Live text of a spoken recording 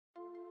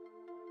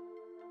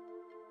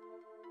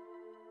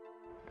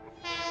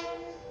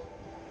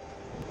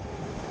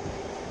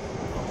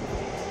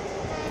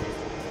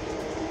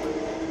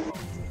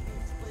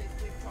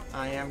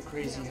I am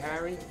Crazy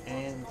Harry,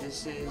 and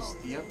this is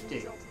the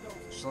update.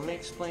 So let me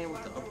explain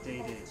what the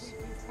update is.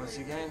 Once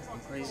again, I'm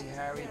Crazy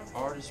Harry,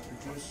 artist,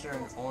 producer,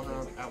 and owner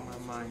of Out My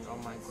Mind,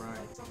 On My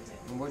Grind.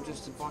 And we're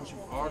just a bunch of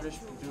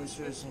artists,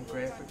 producers, and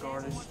graphic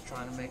artists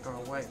trying to make our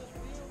way.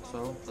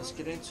 So let's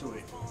get into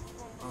it.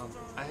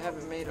 I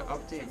haven't made an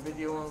update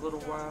video in a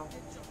little while.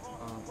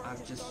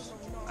 I've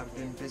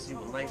been busy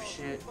with life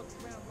shit,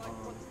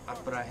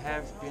 but I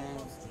have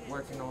been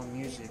working on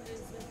music.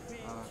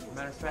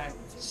 Matter of fact,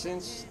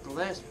 since the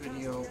last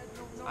video,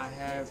 I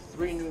have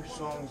 3 new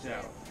songs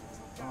out.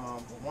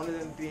 One of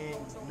them being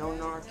No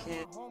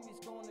Narcan,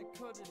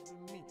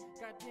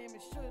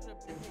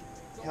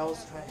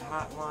 Hell's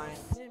Hotline,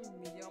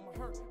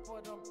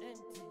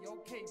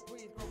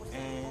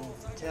 and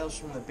Tales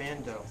from the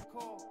Bando.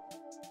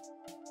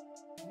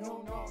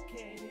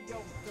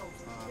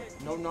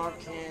 No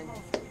Narcan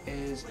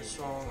is a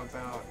song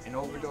about an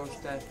overdose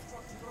death,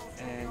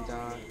 and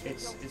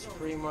it's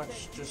pretty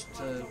much just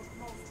to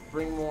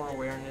bring more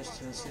awareness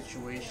to the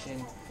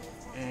situation,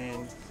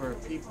 and for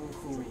people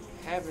who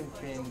haven't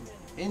been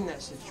in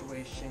that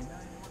situation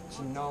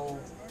to know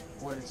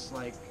what it's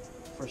like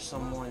for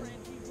someone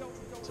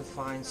to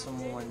find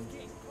someone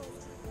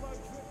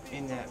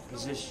in that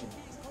position.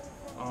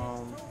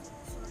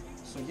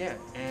 So yeah,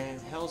 and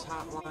Hell's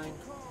Hotline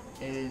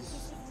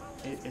it's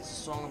a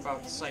song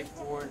about the psych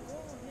ward.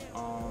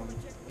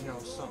 You know,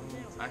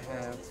 something I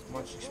have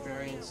much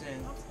experience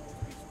in,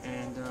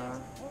 and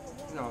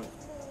you know,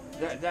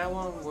 that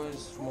one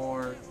was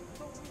more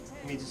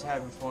me just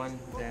having fun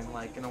than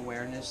like an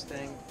awareness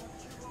thing.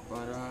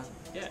 But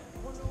yeah,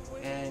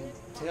 and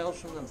Tales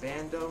from the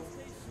Bando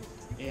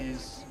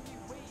is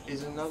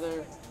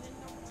another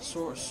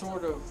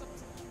sort of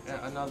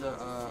another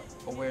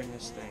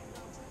awareness thing.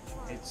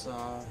 It's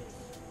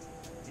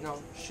you know,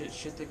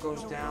 shit that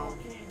goes down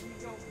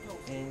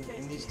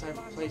in these type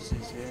of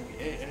places.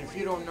 And if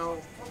you don't know,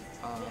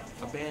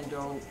 a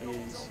bando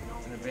is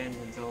an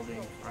abandoned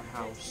building or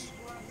house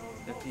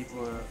that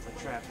people are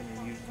trapping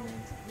and using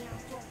in.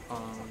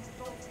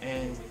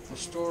 And the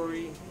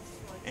story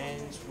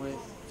ends with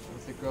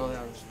the girl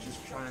that was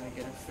just trying to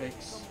get a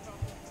fix,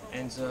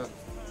 ends up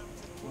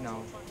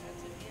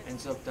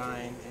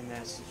dying in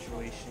that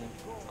situation.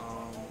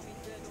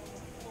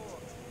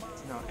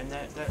 You know, and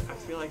that I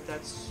feel like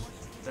that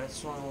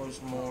song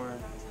was more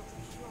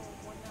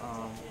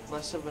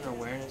less of an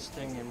awareness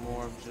thing and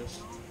more of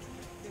just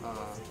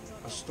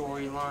a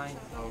storyline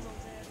of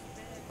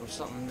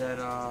something that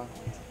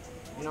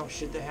you know,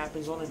 shit that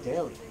happens on a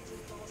daily.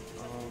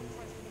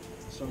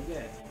 So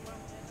yeah,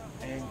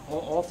 and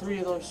all 3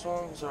 of those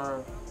songs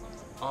are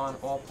on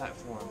all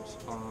platforms.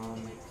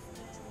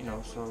 You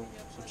know, so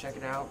check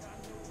it out.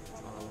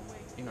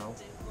 You know,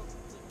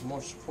 the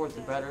more support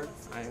the better.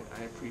 I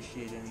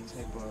appreciate any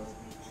type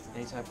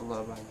of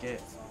love I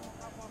get.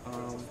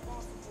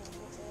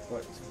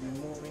 But to be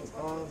moving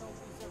on.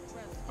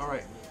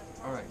 Alright,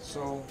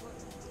 so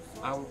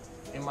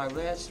in my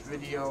last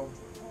video,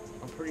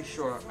 I'm pretty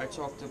sure I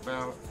talked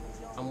about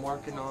I'm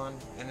working on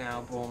an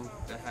album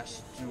that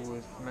has to do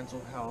with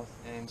mental health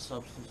and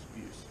substance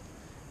abuse.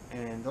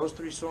 And those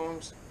 3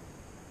 songs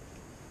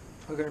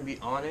are going to be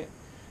on it,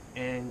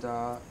 and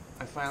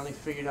I finally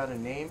figured out a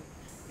name.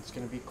 It's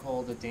going to be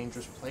called A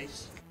Dangerous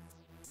Place.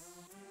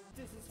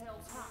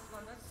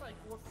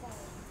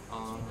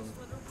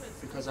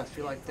 Because I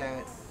feel like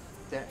that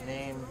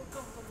name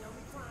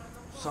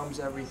sums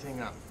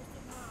everything up.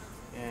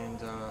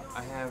 And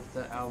I have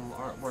the album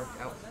artwork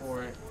out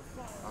for it.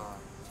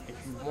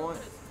 If you want,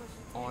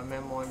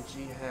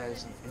 OMMOMG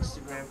has an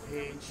Instagram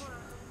page,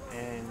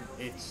 and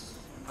it's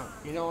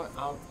you know what,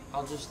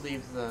 I'll just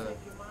leave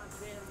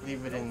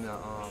it in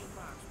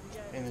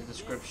the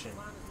description,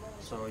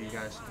 so you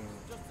guys can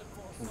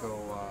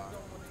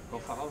go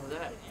follow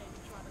that.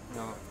 You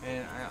know,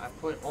 and I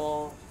put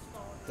all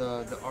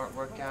the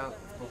artwork out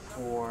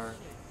before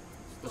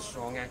the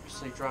song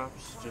actually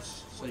drops,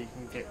 just so you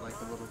can get like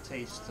a little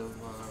taste of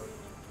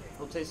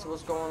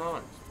what's going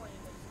on.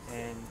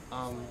 And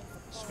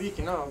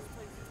speaking of,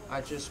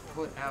 I just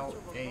put out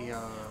a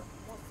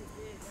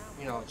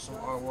you know, some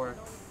artwork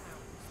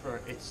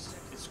for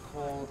it's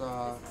called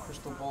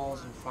Crystal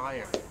Balls and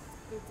Fire.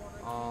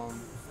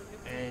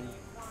 And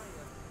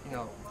you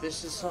know,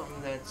 this is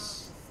something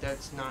that's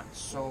not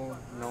so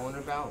known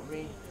about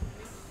me,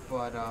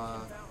 but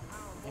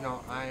you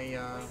know, I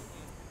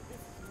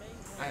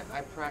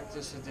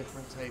practice a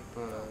different type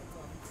of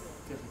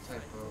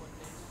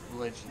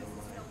religion of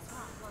mine.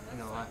 You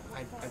know, I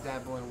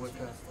dabble in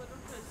Wicca,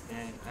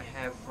 and I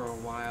have for a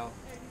while.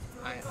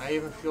 I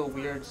even feel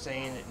weird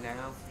saying it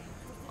now,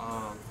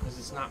 because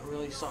it's not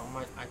really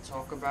something I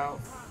talk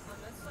about,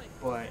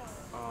 but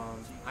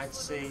I'd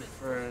say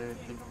for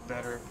the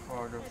better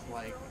part of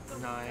like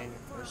 9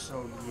 or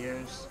so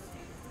years,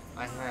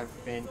 I have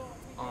been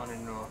on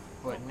and off.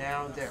 But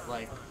now that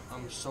like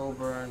I'm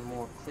sober and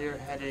more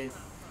clear-headed,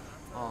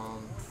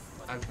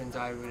 I've been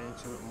diving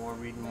into it more,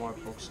 reading more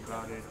books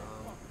about it,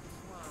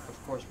 of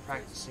course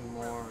practicing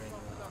more, and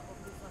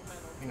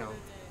you know,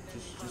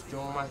 just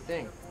doing my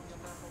thing.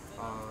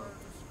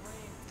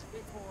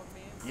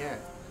 yeah,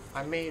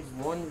 I made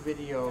one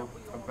video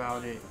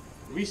about it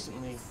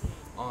recently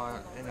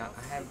and I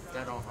have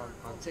that on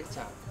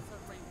TikTok.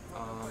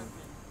 Um,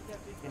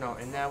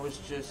 and that was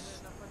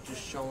just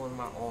showing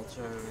my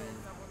altar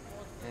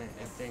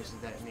and things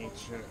of that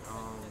nature.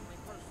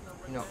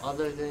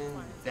 Other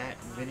than that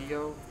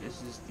video,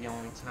 this is the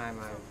only time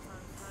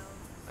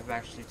I've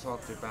actually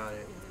talked about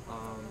it.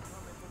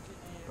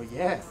 But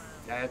yeah,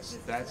 that's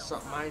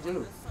something I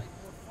do.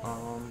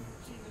 Um,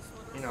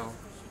 you know,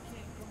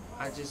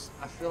 I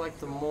feel like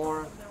the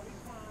more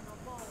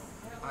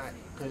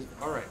cause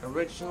alright,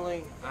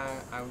 originally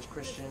I was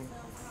Christian,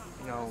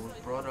 was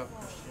brought up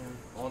Christian,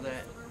 all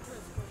that,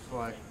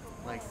 but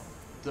like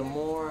the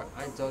more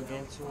I dug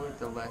into it,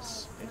 the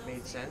less it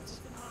made sense.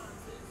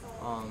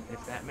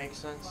 If that makes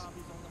sense.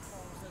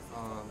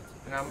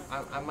 And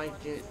I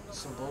might get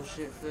some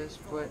bullshit for this,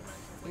 but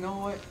you know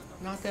what?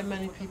 Not that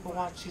many people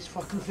watch these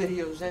fucking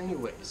videos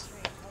anyways.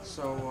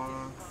 So,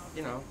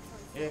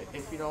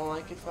 if you don't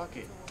like it, fuck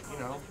it,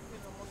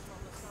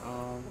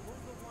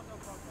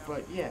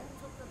 But yeah,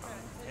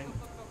 and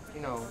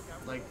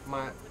like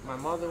my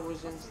mother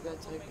was into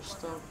that type of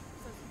stuff.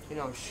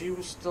 She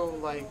was still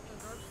like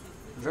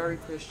very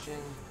Christian,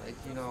 like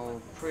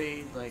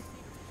prayed, like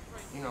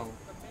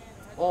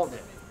all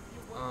that.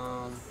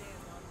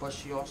 But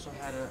she also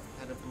had a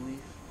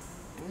belief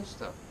in this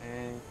stuff.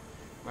 And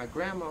my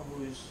grandma,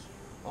 who's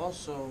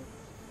also,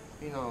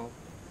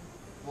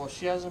 well,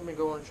 she hasn't been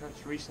going to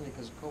church recently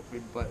because of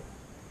COVID, but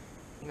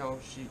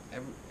she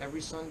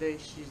every Sunday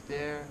she's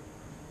there,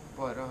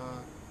 but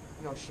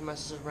she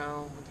messes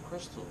around with the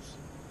crystals,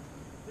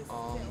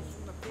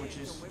 which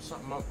is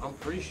something I'm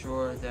pretty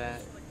sure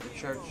that the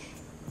church,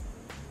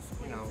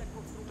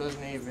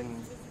 doesn't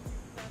even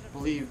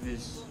believe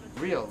is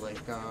real.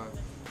 Like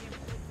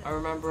I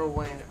remember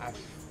when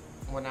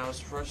I was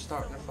first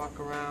starting to fuck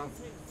around,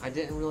 I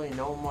didn't really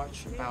know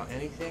much about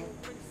anything.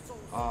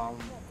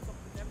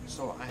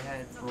 So I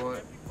had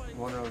brought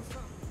one of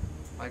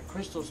my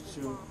crystals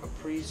to a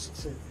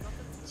priest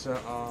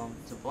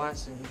to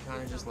bless, and he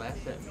kind of just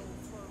laughed at me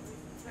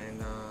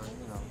and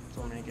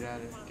told me to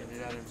get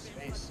it out of his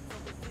face.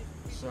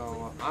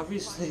 So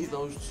obviously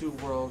those two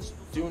worlds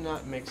do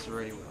not mix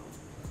very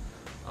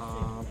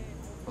well.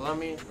 But let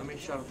me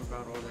shut up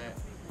about all that.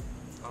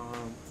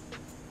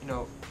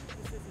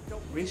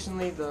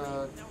 Recently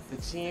the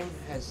team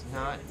has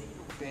not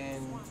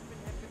been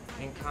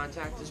in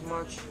contact as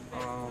much.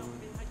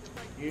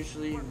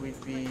 Usually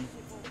we'd be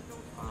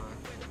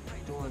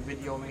doing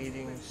video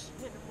meetings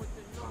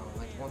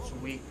like once a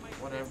week,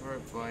 whatever,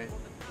 but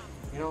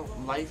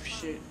life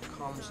shit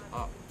comes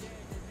up,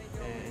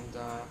 and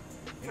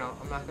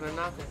I'm not gonna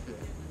knock him for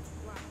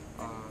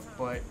that.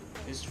 But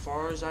as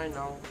far as I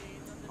know,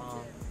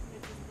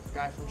 the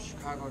guy from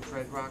Chicago,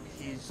 Dread Rock,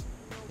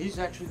 he's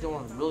actually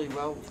doing really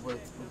well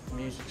with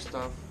music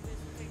stuff.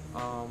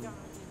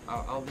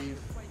 I'll leave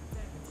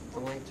the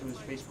link to his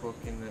Facebook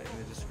in the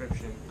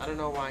description. I don't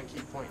know why I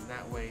keep pointing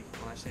that way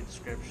when I say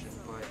description,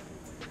 but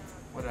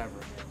whatever.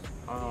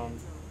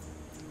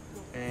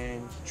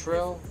 And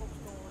Trill,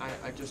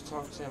 I just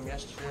talked to him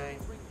yesterday.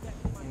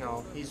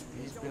 He's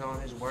been on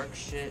his work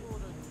shit,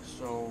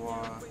 so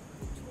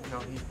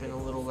he's been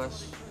a little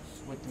less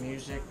with the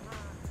music.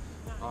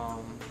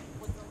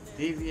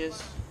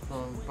 Devious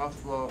from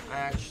Buffalo, I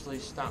actually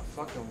stopped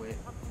fucking with.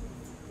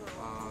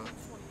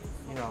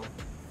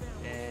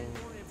 And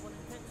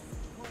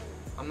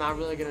I'm not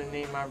really gonna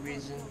name my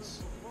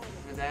reasons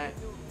for that.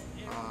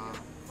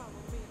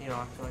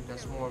 I feel like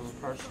that's more of a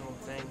personal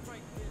thing,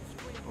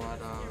 but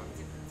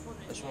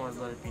I just wanted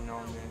to let it be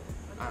known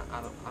that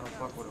I don't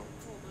fuck with him.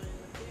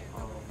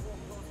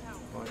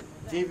 But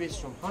Devious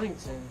from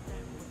Huntington,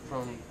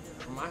 from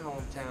my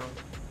hometown,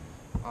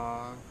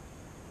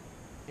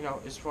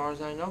 as far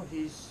as I know,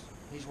 he's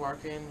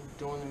working,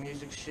 doing the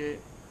music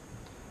shit.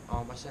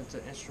 I sent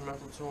an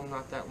instrumental to him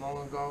not that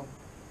long ago,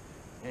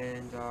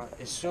 and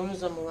as soon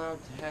as I'm allowed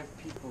to have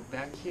people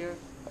back here,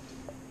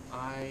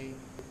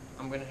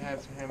 I'm gonna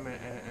have him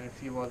and a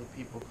few other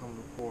people come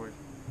record.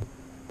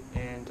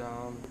 And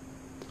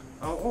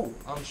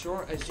I'm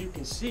sure, as you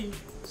can see,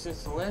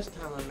 since the last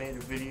time I made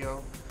a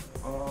video,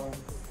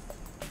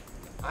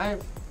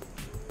 I've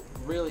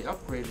really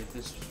upgraded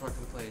this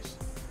fucking place.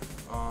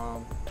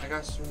 I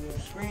got some new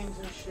screens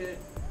and shit.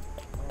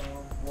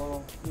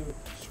 New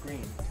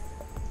screen,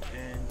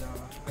 and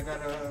I got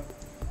a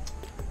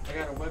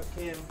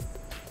webcam.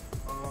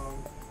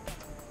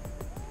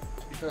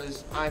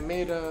 Because I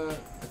made a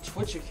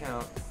Twitch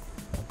account,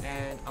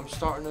 and I'm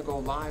starting to go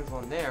live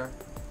on there,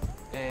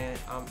 and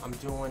I'm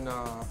doing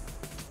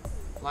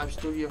live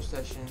studio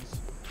sessions.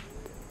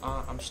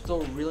 I'm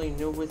still really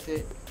new with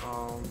it.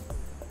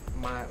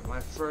 My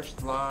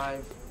first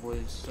live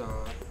was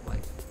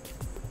like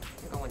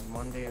on like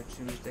Monday or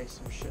Tuesday,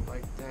 some shit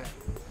like that.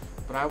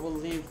 But I will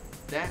leave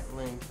that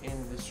link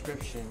in the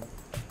description,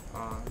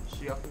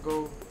 so y'all can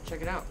go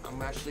check it out.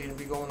 I'm actually gonna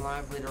be going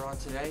live later on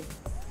today,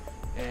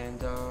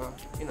 and I'm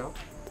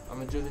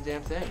gonna do the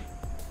damn thing.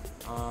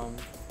 I'm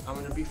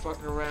gonna be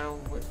fucking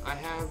around with. I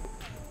have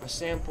a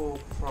sample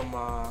from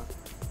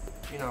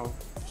you know,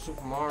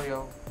 Super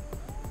Mario,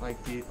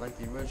 like the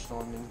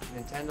original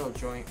Nintendo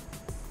joint,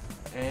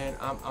 and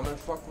I'm gonna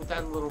fuck with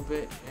that a little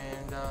bit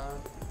and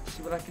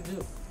see what I can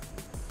do.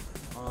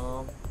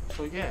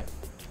 So yeah,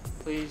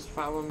 please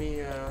follow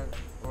me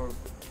or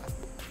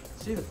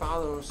it's either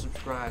follow or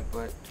subscribe,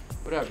 but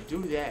whatever,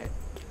 do that,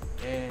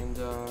 and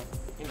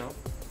you know,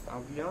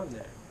 I'll be on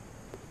there.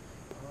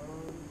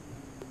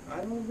 I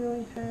don't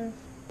really have.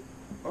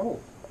 Oh,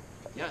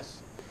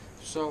 yes.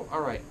 So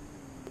alright.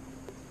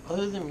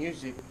 Other than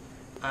music,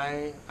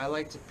 I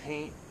like to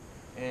paint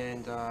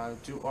and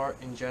do art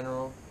in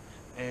general,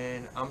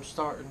 and I'm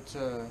starting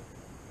to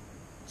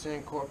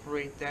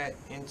incorporate that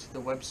into the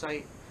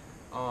website.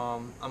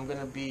 I'm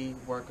gonna be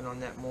working on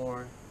that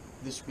more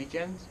this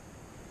weekend.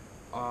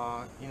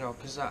 You know,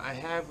 cause I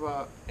have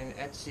an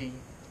Etsy,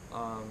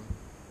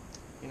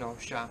 you know,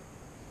 shop,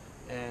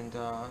 and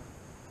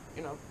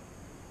you know,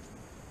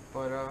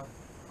 but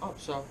oh,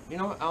 so you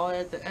know, I'll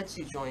add the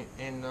Etsy joint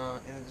in the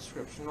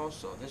description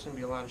also. There's gonna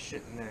be a lot of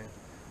shit in there,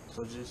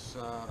 so just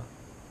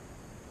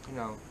you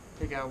know,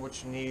 pick out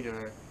what you need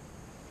or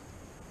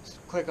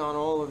click on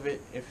all of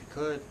it if you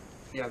could,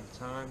 if you have the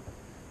time.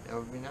 That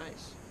would be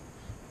nice.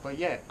 But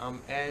yeah,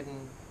 I'm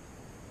adding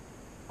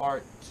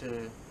art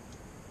to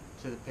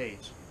the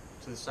page,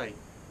 to the site.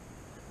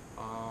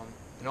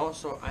 And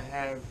also I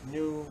have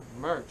new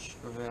merch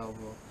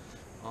available.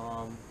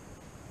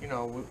 You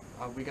know,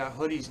 we got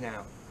hoodies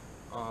now.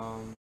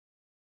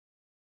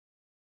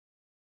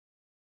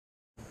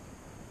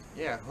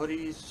 Yeah,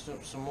 hoodies,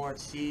 some more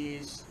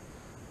tees.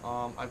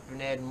 I've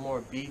been adding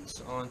more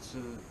beats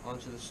onto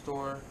the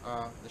store,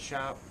 the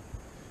shop,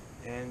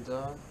 and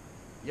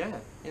yeah,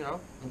 you know,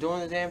 I'm doing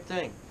the damn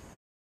thing.